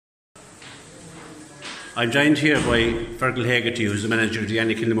I'm joined here by Fergal Hegarty, who's the manager of the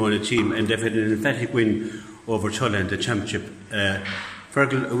Annie Kilnamona team, and they've had an emphatic win over Tulla in the championship.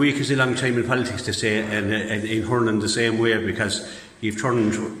 Fergal, a week is a long time in politics, to say, and in hurling the same way, because you've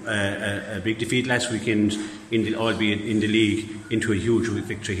turned a big defeat last weekend, albeit in the league, into a huge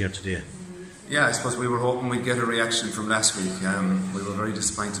victory here today. Yeah, I suppose we were hoping we'd get a reaction from last week. We were very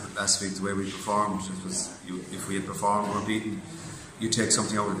disappointed with last week, the way we performed. If we had performed or beaten, you take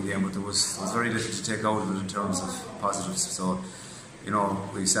something out of the game, but there was very little to take out of it in terms of positives. So, you know,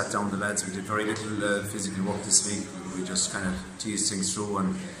 we sat down with the lads, we did very little physical work this week. We just kind of teased things through,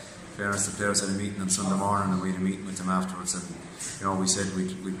 and in fairness, the players had a meeting on Sunday morning, and we had a meeting with them afterwards, and you know, we said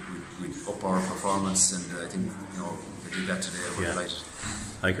we'd up our performance, and I think, you know, we did that today. We're delighted.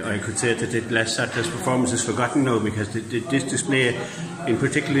 I could say that the last Saturday's performance is forgotten now, because this display, in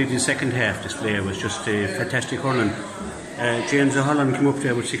particularly the second half display, was just fantastic hurling. James O'Halloran came up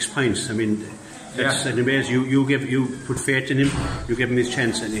there with 6 points. I mean, that's an amazing. You put faith in him. You gave him his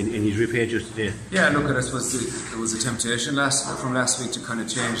chance, and he's repaid you today. Yeah, look, I suppose there was a temptation from last week to kind of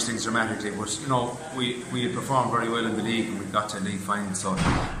change things dramatically. But you know, we had performed very well in the league, and we got to a league final, so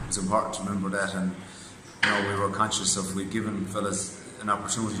it was important to remember that. And you know, we were conscious of we'd given fellas an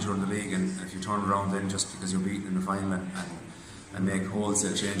opportunity during the league, and if you turn around then just because you're beaten in the final and make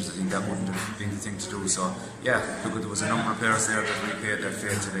wholesale changes, I think that wouldn't have been the thing to do. So yeah, look, there was a number of players there that repaid their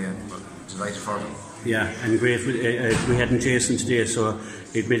faith today, and we're delighted for them. Yeah, and great. We hadn't Jason today, so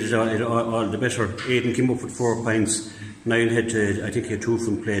it made it all the better. Aidan came up with 4 points. Niall had, I think he had 2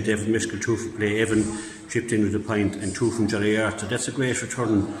 from play. David Miskell 2 from play. Evan chipped in with a point, and 2 from Jerry Arthur. That's a great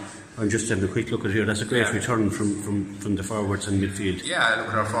return. I'm just having a quick look at here. That's a great return from the forwards and midfield. Yeah, look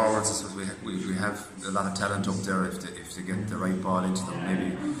at our forwards. We have a lot of talent up there if they get the right ball into them.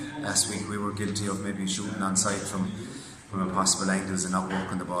 Maybe last week we were guilty of maybe shooting on sight from impossible angles and not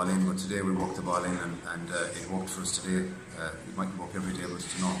working the ball in. But today we worked the ball in, and it worked for us today. It might work every day, but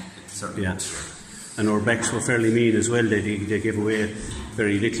you know, it certainly works today. And our backs were fairly mean as well. They gave away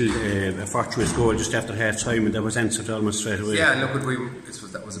very little, a fortuitous goal just after half time, and that was answered almost straight away. Yeah, look,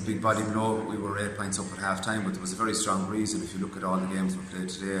 that was a big body blow. We were 8 points up at half time, but there was a very strong breeze. And if you look at all the games we played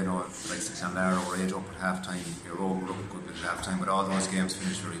today, I know like Clonlara were 8 up at half time, Euro were up a good bit at half time, but all those games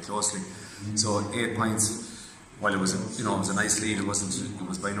finished very closely. So 8 points. While it was a nice lead, it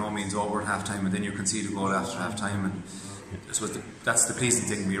was by no means over at half time, and then you concede a goal after half time, and that's the pleasing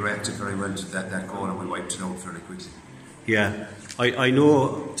thing. We reacted very well to that goal, and we wiped it out fairly quickly. Yeah, I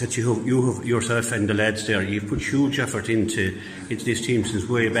know that you have yourself and the lads there. You've put huge effort into this team since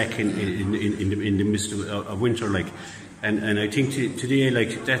way back in the midst of winter, like. And I think today,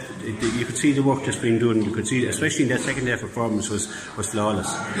 like that, you could see the work that's been done. You could see, especially in that second half performance, was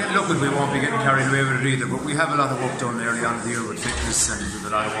flawless. Yeah, look, we won't be getting carried away with it either. But we have a lot of work done early on in the year with fitness, and we've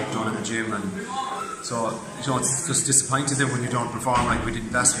a lot of work done in the gym. And so, you know, it's just disappointing then when you don't perform like we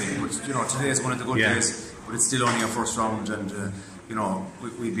did last week. But you know, today is one of the good days. But it's still only our first round, and you know,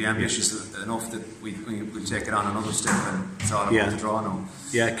 we'd be ambitious enough that we'll take it on another step, and it's all about the draw now.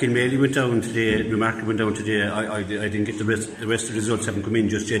 Yeah, Kilmaley went down today, Newmarket went down today. I didn't get the rest of the results haven't come in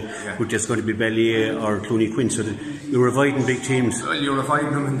just yet, but there's going to be Ballier or Clooney Quinn, so you're avoiding big teams. Well, you're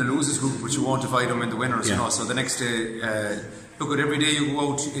avoiding them in the losers group, but you won't avoid them in the winners, you know. So the next day, look, at every day you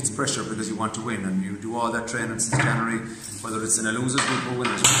go out, it's pressure because you want to win, and you do all that training since January, whether it's in a losers group or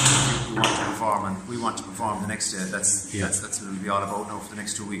winners group, you want to perform, and we want to perform the next day. That's what it'll be all about now for the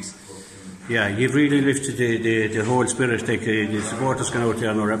next 2 weeks. Yeah, you've really lifted the whole spirit. Like the supporters gone out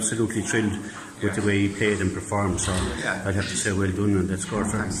there and are absolutely thrilled with the way he played and performed. So I'd have to say well done on that score.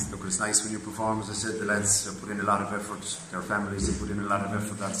 Thanks. Look, it's nice when you perform. As I said, the lads have put in a lot of effort. Their families have put in a lot of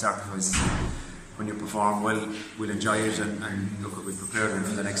effort. That sacrifices. When you perform well, we'll enjoy it, and look, we'll prepare them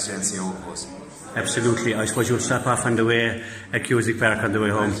for the next day and see how it goes. Absolutely. I suppose you'll stop off on the way at Cusick Park on the way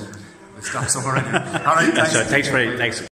home. We'll stop somewhere. All right. Thanks. Thanks.